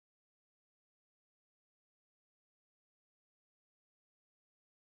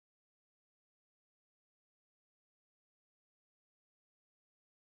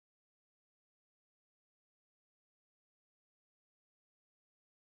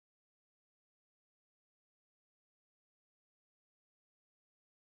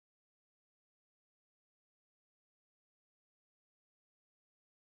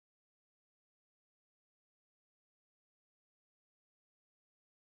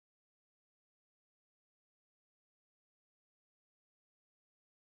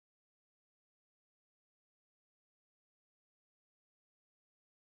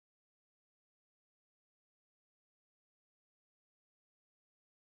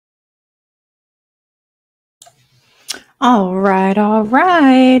All right, all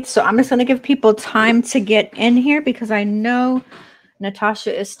right. So I'm just going to give people time to get in here because I know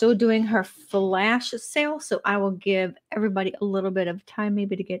Natasha is still doing her flash sale. So I will give everybody a little bit of time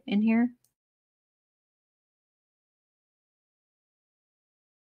maybe to get in here.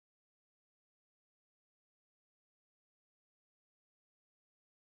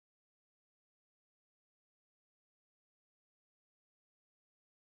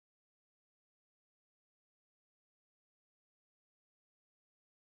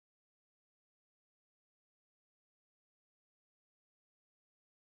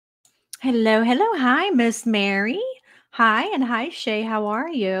 Hello, hello. Hi, Miss Mary. Hi, and hi, Shay. How are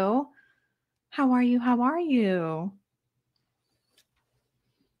you? How are you? How are you?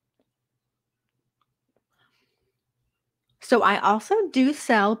 So I also do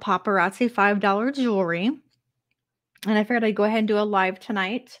sell paparazzi $5 jewelry. And I figured I'd go ahead and do a live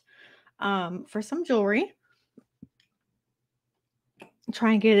tonight for some jewelry.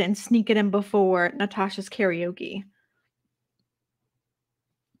 Try and get it and sneak it in before Natasha's karaoke.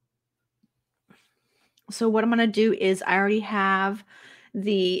 So what I'm going to do is I already have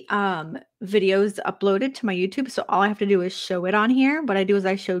the videos uploaded to my YouTube. So all I have to do is show it on here. What I do is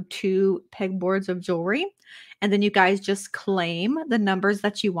I show 2 pegboards of jewelry, and then you guys just claim the numbers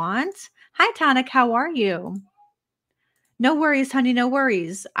that you want. Hi, Tonic. How are you? No worries, honey. No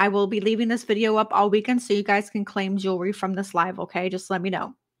worries. I will be leaving this video up all weekend so you guys can claim jewelry from this live. Okay. Just let me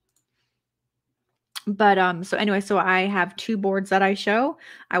know. But so anyway, so I have 2 boards that I show.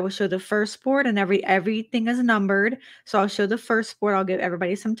 I will show the first board, and everything is numbered. So I'll show the first board, I'll give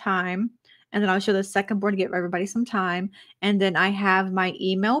everybody some time, and then I'll show the second board to give everybody some time, and then I have my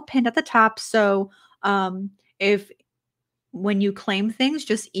email pinned at the top. So if when you claim things,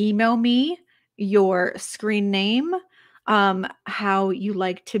 just email me your screen name, how you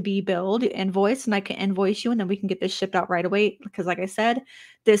like to be billed, invoice, and I can invoice you, and then we can get this shipped out right away. Because, like I said,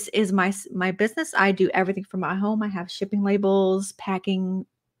 this is my business. I do everything from my home. I have shipping labels, packing,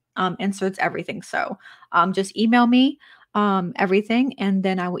 inserts, everything. So, just email me everything, and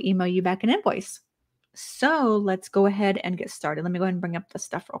then I will email you back an invoice. So let's go ahead and get started. Let me go ahead and bring up the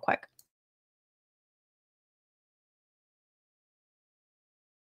stuff real quick.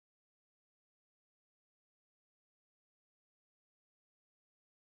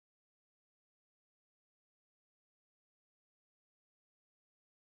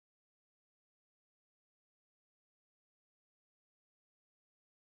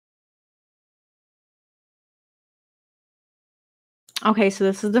 Okay, so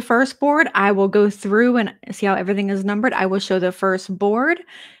this is the first board. I will go through and see how everything is numbered. I will show the first board.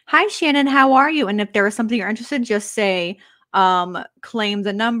 Hi, Shannon. How are you? And if there is something you're interested, just say claim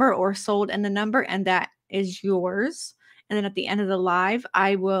the number or sold in the number, and that is yours. And then at the end of the live,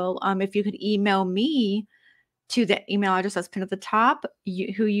 I will, if you could email me to the email address that's pinned at the top,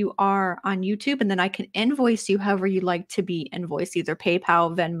 who you are on YouTube, and then I can invoice you however you like to be invoiced, either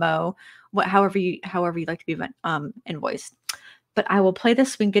PayPal, Venmo, however you like to be invoiced. But I will play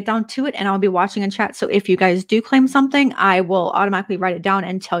this so we can get down to it, and I'll be watching in chat. So if you guys do claim something, I will automatically write it down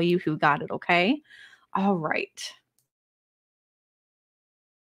and tell you who got it, okay? All right.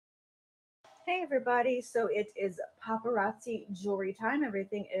 Hey, everybody. So it is paparazzi jewelry time.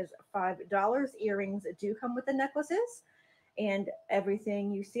 Everything is $5. Earrings do come with the necklaces. And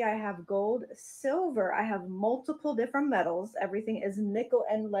everything you see, I have gold, silver. I have multiple different metals. Everything is nickel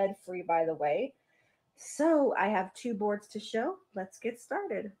and lead free, by the way. So I have 2 boards to show. Let's get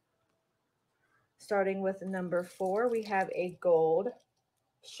started. Starting with number 4, we have a gold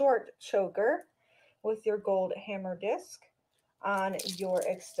short choker with your gold hammer disc on your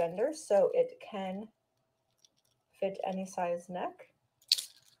extender so it can fit any size neck.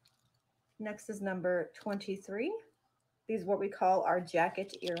 Next is number 23. These are what we call our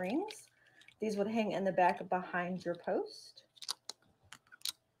jacket earrings. These would hang in the back behind your post.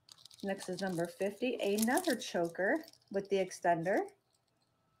 Next is number 50, another choker with the extender.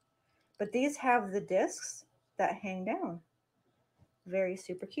 But these have the discs that hang down. Very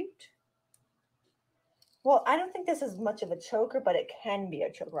super cute. Well, I don't think this is much of a choker, but it can be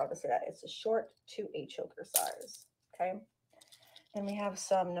a choker. I'll just say that. It's a short to a choker size. Okay. Then we have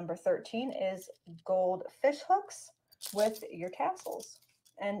some number 13 is gold fish hooks with your tassels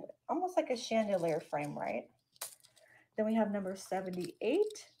and almost like a chandelier frame, right? Then we have number 78,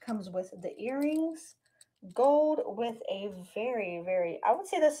 comes with the earrings, gold with a very, I would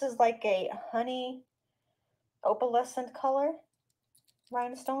say this is like a honey opalescent color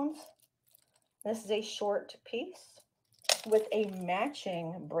rhinestones. This is a short piece with a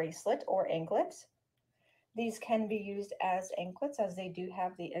matching bracelet or anklet. These can be used as anklets as they do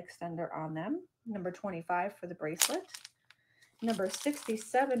have the extender on them. Number 25 for the bracelet. Number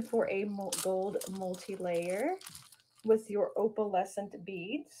 67 for a gold multi-layer with your opalescent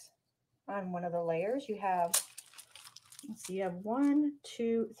beads on one of the layers. You have, let's see, you have 1,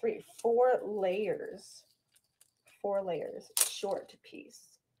 2, 3, 4 layers. 4 layers, short piece.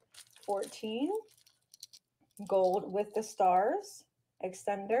 14, gold with the stars,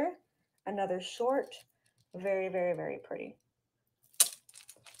 extender, another short, very, very, very pretty.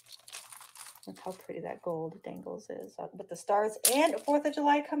 Look how pretty that gold dangles is with the stars and 4th of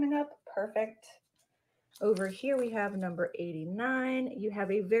July coming up. Perfect. Over here we have number 89. You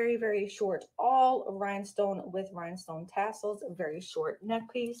have a very, very short all rhinestone with rhinestone tassels, very short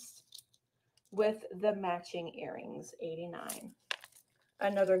neck piece with the matching earrings, 89.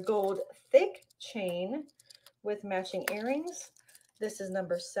 Another gold thick chain with matching earrings. This is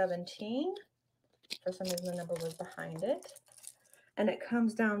number 17. For some reason the number was behind it. And it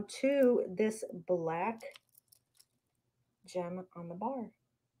comes down to this black gem on the bar.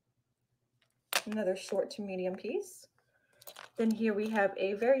 Another short to medium piece. Then here we have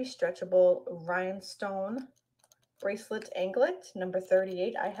a very stretchable rhinestone bracelet anklet, number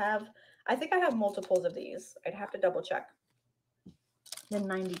 38. I think I have multiples of these. I'd have to double check. Then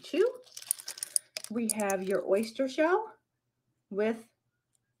 92, we have your oyster shell with,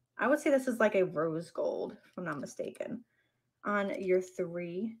 I would say this is like a rose gold, if I'm not mistaken, on your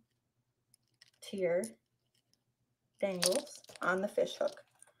 3-tier dangles on the fish hook.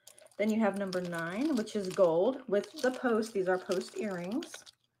 Then you have number 9, which is gold with the post. These are post earrings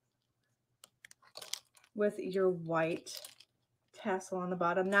with your white tassel on the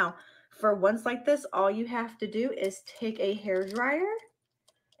bottom. Now, for ones like this, all you have to do is take a hair dryer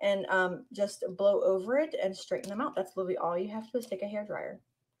and just blow over it and straighten them out. That's literally all you have to do is take a hair dryer.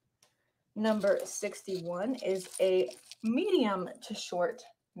 Number 61 is a medium to short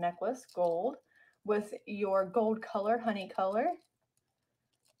necklace, gold, with your gold color, honey color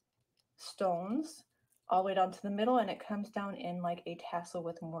stones all the way down to the middle, and it comes down in like a tassel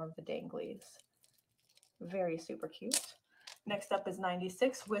with more of the danglies. Very super cute. Next up is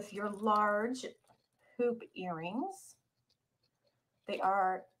 96 with your large hoop earrings. They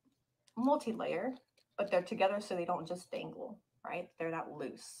are multi-layer, but they're together so they don't just dangle, right? They're not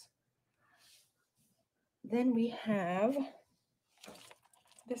loose. Then we have,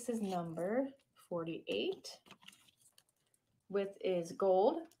 this is number 48, with is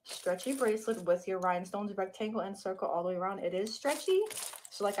gold stretchy bracelet with your rhinestones, rectangle and circle all the way around. It is stretchy,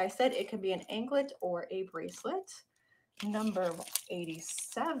 so like I said, it can be an anklet or a bracelet. Number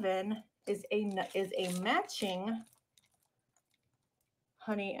 87 is a matching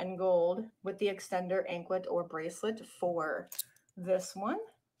honey and gold with the extender anklet or bracelet for this one.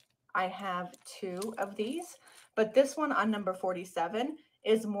 I have 2 of these, but this one on number 47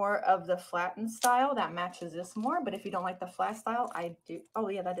 is more of the flattened style that matches this more. But if you don't like the flat style, I do. Oh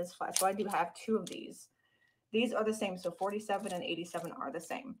yeah, that is flat. So I do have 2 of these. These are the same. So 47 and 87 are the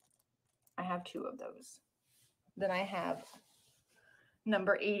same. I have 2 of those. Then I have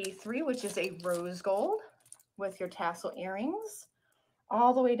number 83, which is a rose gold with your tassel earrings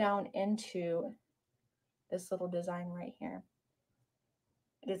all the way down into this little design right here.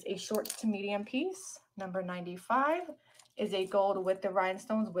 It is a short to medium piece. Number 95 is a gold with the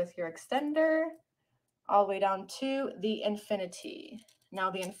rhinestones with your extender all the way down to the infinity.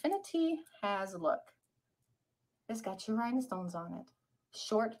 Now the infinity has, look, it's got your rhinestones on it.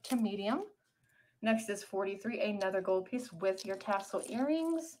 Short to medium. Next is 43, another gold piece with your tassel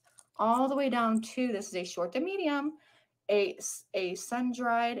earrings all the way down to, this is a short to medium, a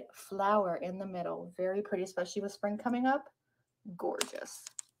sun-dried flower in the middle. Very pretty, especially with spring coming up. Gorgeous.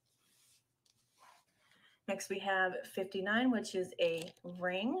 Next we have 59, which is a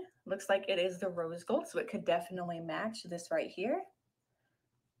ring. Looks like it is the rose gold, so it could definitely match this right here.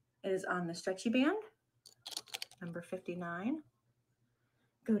 It is on the stretchy band, number 59.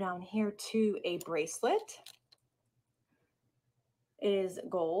 Go down here to a bracelet. It is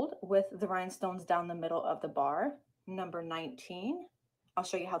gold with the rhinestones down the middle of the bar, number 19. I'll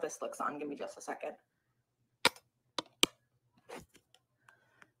show you how this looks on. Give me just a second.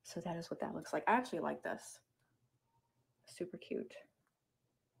 So that is what that looks like. I actually like this. Super cute.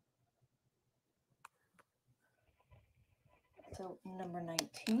 So number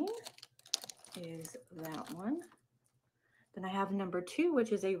 19 is that one. Then I have number 2,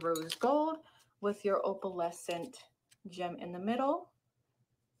 which is a rose gold with your opalescent gem in the middle.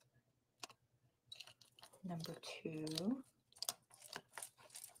 Number 2.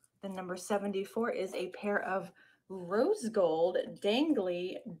 Then number 74 is a pair of rose gold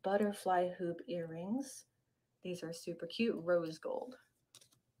dangly butterfly hoop earrings. These are super cute, rose gold.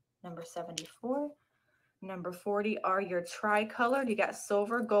 Number 74. Number 40 are your tri-colored. You got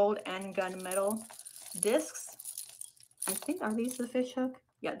silver, gold, and gunmetal discs. I think, are these the fish hook?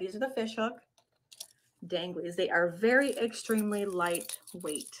 Yeah, these are the fish hook danglies. They are very extremely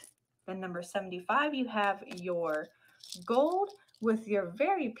lightweight. Then number 75, you have your gold with your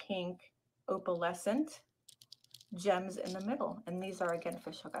very pink opalescent gems in the middle. And these are, again,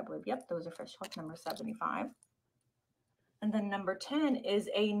 fish hook, I believe. Yep, those are fish hook, number 75. And then number 10 is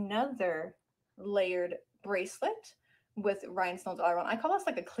another layered bracelet with rhinestones all around. I call this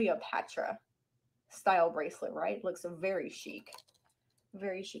like a Cleopatra style bracelet, right? Looks very chic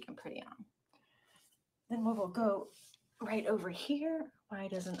and pretty on. Then we will go right over here. Why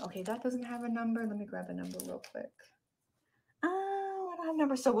doesn't, okay, that doesn't have a number. Let me grab a number real quick. Oh, I don't have a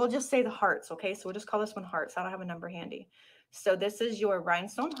number. So we'll just say the hearts, okay? So we'll just call this one hearts. I don't have a number handy. So this is your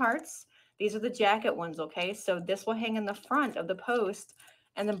rhinestone hearts. These are the jacket ones, okay? So this will hang in the front of the post,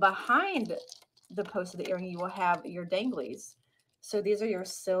 and then behind the post of the earring, you will have your danglies. So these are your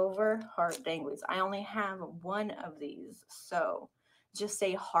silver heart danglies. I only have one of these. So just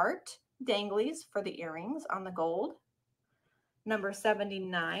say heart danglies for the earrings on the gold. Number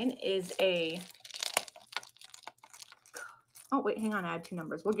 79 is a, oh wait, hang on, I add two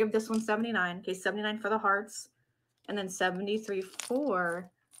numbers. We'll give this one 79. Okay, 79 for the hearts, and then 73 for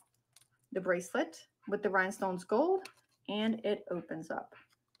the bracelet with the rhinestones gold, and it opens up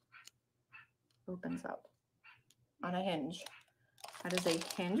on a hinge. That is a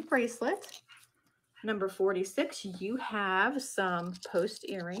hinge bracelet. Number 46, you have some post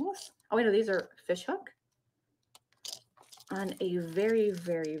earrings. Oh wait, no, these are fish hook on a very,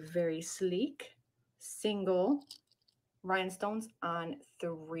 very, very sleek single rhinestones on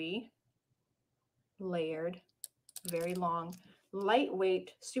 3 layered, very long,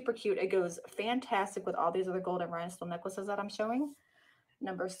 lightweight, super cute. It goes fantastic with all these other golden rhinestone necklaces that I'm showing.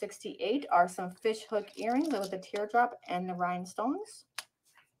 Number 68 are some fish hook earrings with the teardrop and the rhinestones.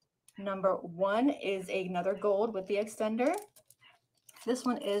 Number 1 is another gold with the extender. This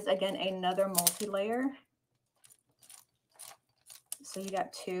one is, again, another multi-layer. So you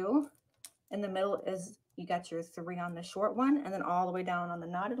got 2. In the middle is, you got your 3 on the short one, and then all the way down on the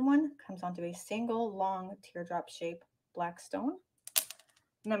knotted one comes onto a single long teardrop shape black stone.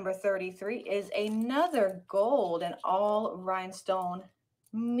 Number 33 is another gold and all rhinestone,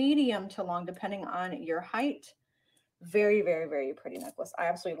 medium to long, depending on your height. Very, very, very pretty necklace. I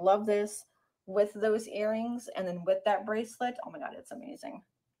absolutely love this with those earrings and then with that bracelet. Oh my God, it's amazing.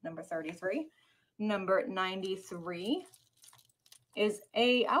 Number 33. Number 93 is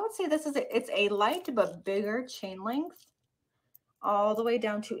a, I would say this is it's a light but bigger chain length all the way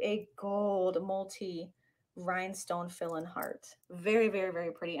down to a gold multi rhinestone fill-in heart. Very, very,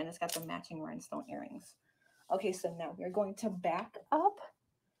 very pretty, and it's got the matching rhinestone earrings. Okay, so now we're going to back up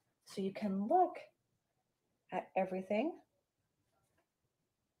so you can look at everything.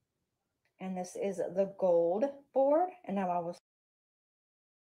 And this is the gold board, and now I will.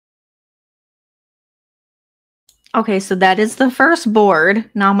 Okay, so that is the first board.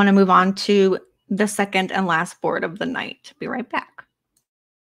 Now I'm going to move on to the second and last board of the night. Be right back.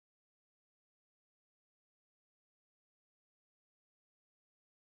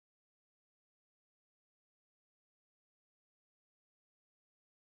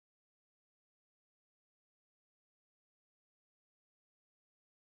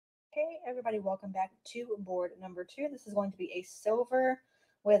 Okay, everybody, welcome back to board number 2. This is going to be a silver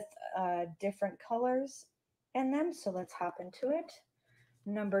with different colors in them. So let's hop into it.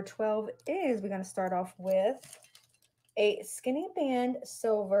 Number 12 is, we're going to start off with a skinny band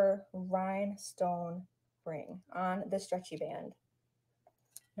silver rhinestone ring on the stretchy band.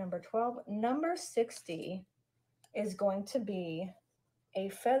 Number 12. Number 60 is going to be a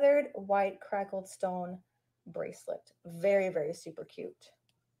feathered white crackled stone bracelet. Very, very super cute.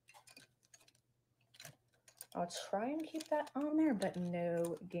 I'll try and keep that on there, but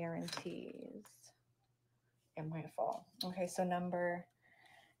no guarantees. It might fall. Okay, so number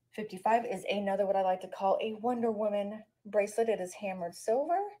 55 is another, what I like to call a Wonder Woman bracelet. It is hammered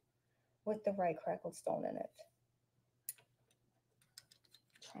silver with the right crackled stone in it.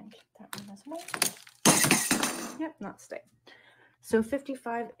 Try and keep that on as well. Yep, not stay. So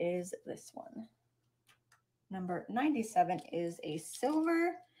 55 is this one. Number 97 is a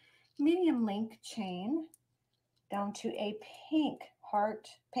silver medium link chain down to a pink heart,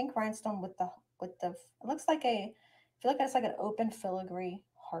 pink rhinestone with the, it looks like a, I feel like it's like an open filigree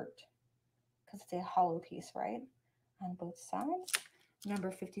heart because it's a hollow piece, right? On both sides.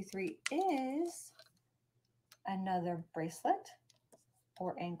 Number 53 is another bracelet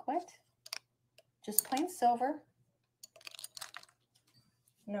or anklet, just plain silver.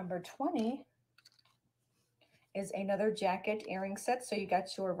 Number 20 is another jacket earring set. So you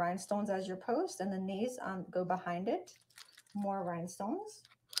got your rhinestones as your post, and then these go behind it. More rhinestones.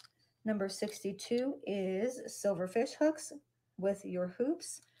 Number 62 is silver fish hooks with your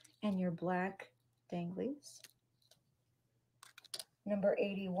hoops and your black danglies. Number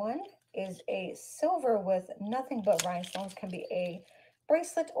 81 is a silver with nothing but rhinestones. Can be a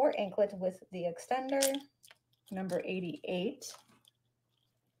bracelet or anklet with the extender. Number 88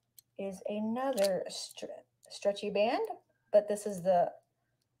 is another stretchy band, but this is the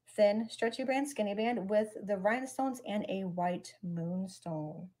thin stretchy band, skinny band with the rhinestones and a white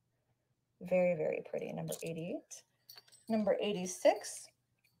moonstone. Very, very pretty. Number 88. Number 86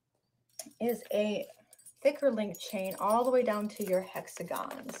 is a thicker link chain all the way down to your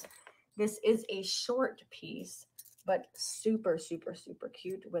hexagons. This is a short piece, but super, super, super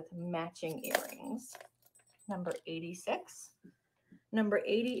cute with matching earrings. Number 86. Number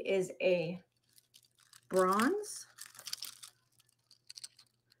 80 is a bronze.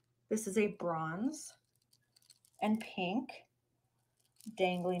 This is a bronze and pink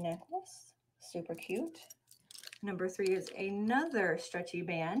dangly necklace. Super cute. Number 3 is another stretchy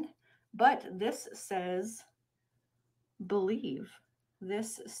band, but this says believe.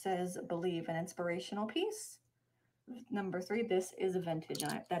 This says believe, an inspirational piece. Number 3, this is vintage.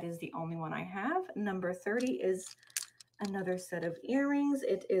 That is the only one I have. Number 30 is another set of earrings.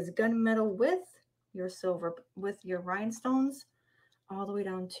 It is gunmetal with your silver, with your rhinestones, all the way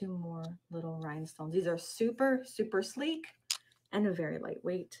down to more little rhinestones. These are super, super sleek and very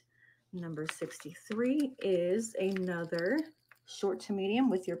lightweight. Number 63 is another short to medium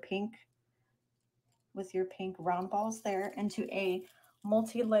with your pink round balls there into a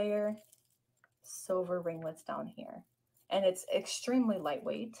multi-layer silver ringlets down here. And it's extremely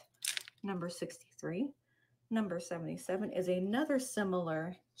lightweight. Number 63. Number 77 is another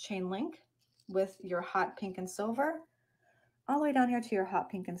similar chain link with your hot pink and silver, all the way down here to your hot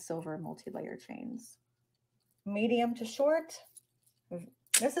pink and silver multi-layer chains. Medium to short.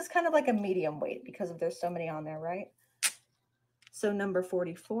 This is kind of like a medium weight because there's so many on there, right? So number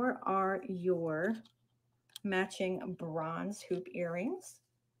 44 are your matching bronze hoop earrings.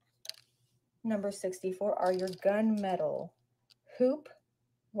 Number 64 are your gunmetal hoop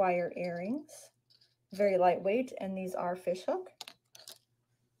wire earrings. Very lightweight, and these are fishhook.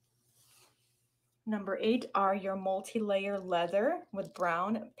 Number 8 are your multi-layer leather with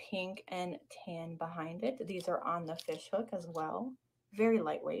brown, pink, and tan behind it. These are on the fishhook as well. Very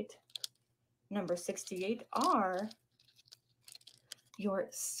lightweight. Number 68 are your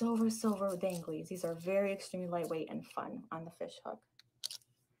silver danglies. These are very extremely lightweight and fun on the fishhook.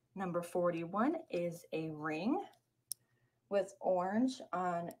 Number 41 is a ring with orange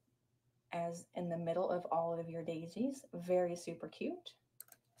on as in the middle of all of your daisies. Very super cute.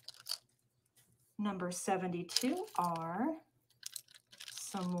 Number 72 are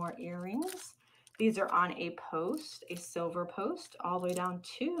some more earrings. These are on a post, a silver post, all the way down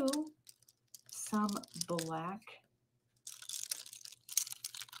to some black.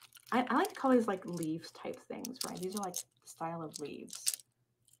 I like to call these like leaves type things, right? These are like the style of leaves.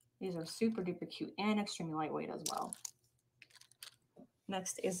 These are super duper cute and extremely lightweight as well.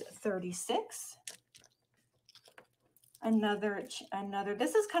 Next is 36. Another,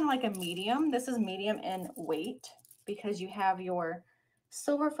 this is kind of like a medium. This is medium in weight because you have your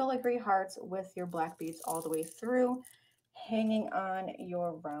silver filigree hearts with your black beads all the way through, hanging on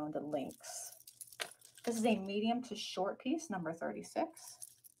your round links. This is a medium to short piece, number 36,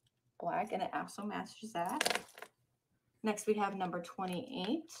 black, and it also matches that. Next we have number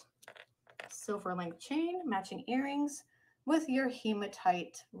 28, silver link chain, matching earrings with your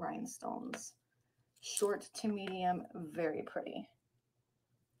hematite rhinestones. Short to medium, very pretty.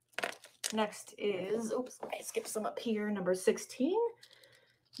 Next is, oops, I skipped some up here, number 16.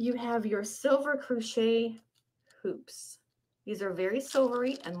 You have your silver crochet hoops. These are very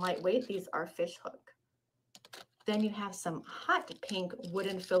silvery and lightweight. These are fish hook. Then you have some hot pink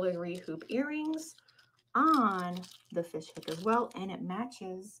wooden filigree hoop earrings on the fish hook as well, and it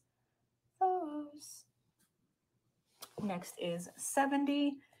matches those. Next is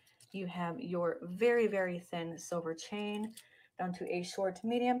 70. You have your very, very thin silver chain down to a short to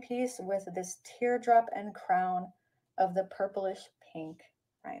medium piece with this teardrop and crown of the purplish pink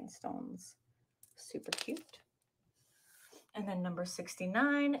rhinestones. Super cute. And then number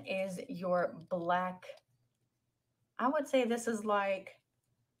 69 is your black, I would say this is like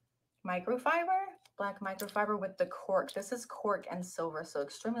microfiber, black microfiber with the cork. This is cork and silver, so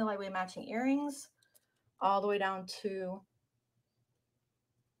extremely lightweight matching earrings all the way down to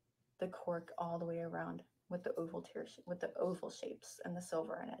the cork all the way around with the oval shapes and the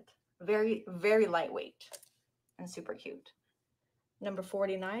silver in it. Very, very lightweight. and super cute. Number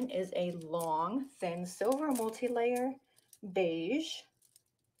 49 is a long, thin silver multi-layer beige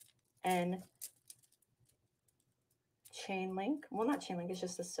and chain link. Well, not chain link, it's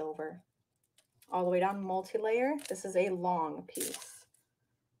just a silver. All the way down multi-layer. This is a long piece.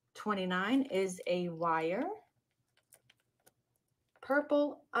 29 is a wire.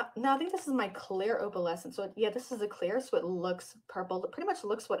 Purple. Now I think this is my clear opalescent. So yeah, this is a clear, so it looks purple. It pretty much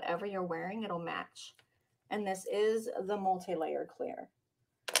looks whatever you're wearing, it'll match. And this is the multi-layer clear.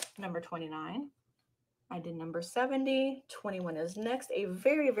 Number 29. I did number 70. 21 is next. A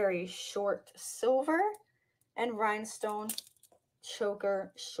very, very short silver and rhinestone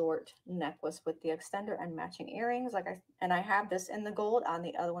choker short necklace with the extender and matching earrings. I have this in the gold on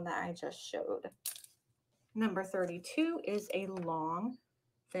the other one that I just showed. Number 32 is a long,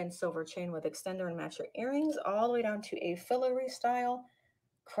 thin silver chain with extender and matcher earrings, all the way down to a filigree style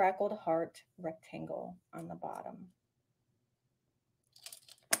crackled heart rectangle on the bottom.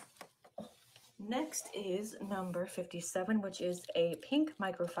 Next is number 57, which is a pink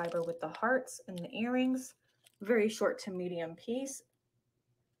microfiber with the hearts and the earrings. Very short to medium piece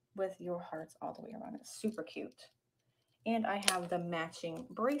with your hearts all the way around it. Super cute. And I have the matching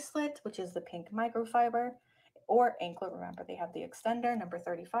bracelet, which is the pink microfiber, or anklet. Remember, they have the extender, number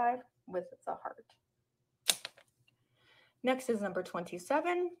 35, with the heart. Next is number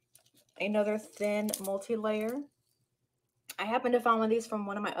 27, another thin multi-layer. I happen to find one of these from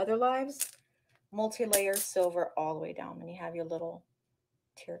one of my other lives. Multi-layer silver all the way down. And you have your little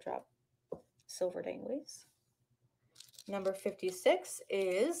teardrop silver danglies. Number 56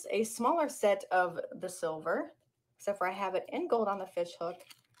 is a smaller set of the silver, except for I have it in gold on the fish hook,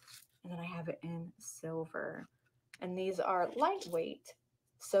 and then I have it in silver. And these are lightweight,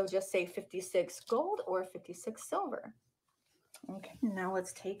 so just say 56 gold or 56 silver. Okay, now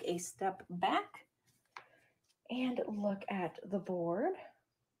let's take a step back and look at the board.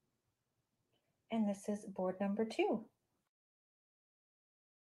 And this is board number 2.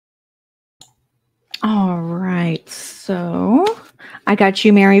 All right, so I got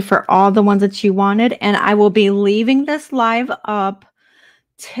you, Mary, for all the ones that you wanted, and I will be leaving this live up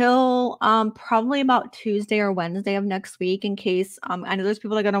till probably about Tuesday or Wednesday of next week, in case I know there's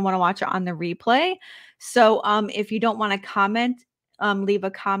people that are going to want to watch it on the replay. So if you don't want to comment, leave a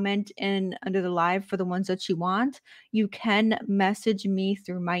comment in under the live for the ones that you want. You can message me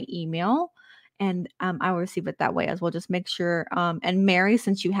through my email, and I will receive it that way as well. Just make sure. And Mary,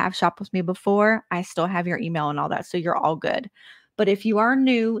 since you have shopped with me before, I still have your email and all that, so you're all good. But if you are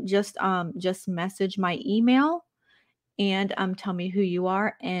new, just message my email and tell me who you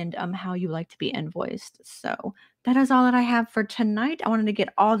are and how you like to be invoiced. So that is all that I have for tonight. I wanted to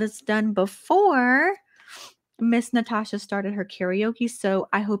get all this done before Miss Natasha started her karaoke. So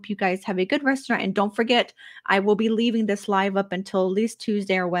I hope you guys have a good rest of the night. And don't forget, I will be leaving this live up until at least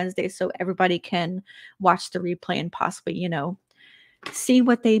Tuesday or Wednesday, so everybody can watch the replay and possibly, see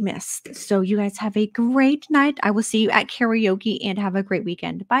what they missed. So you guys have a great night. I will see you at karaoke and have a great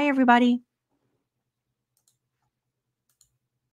weekend. Bye, everybody.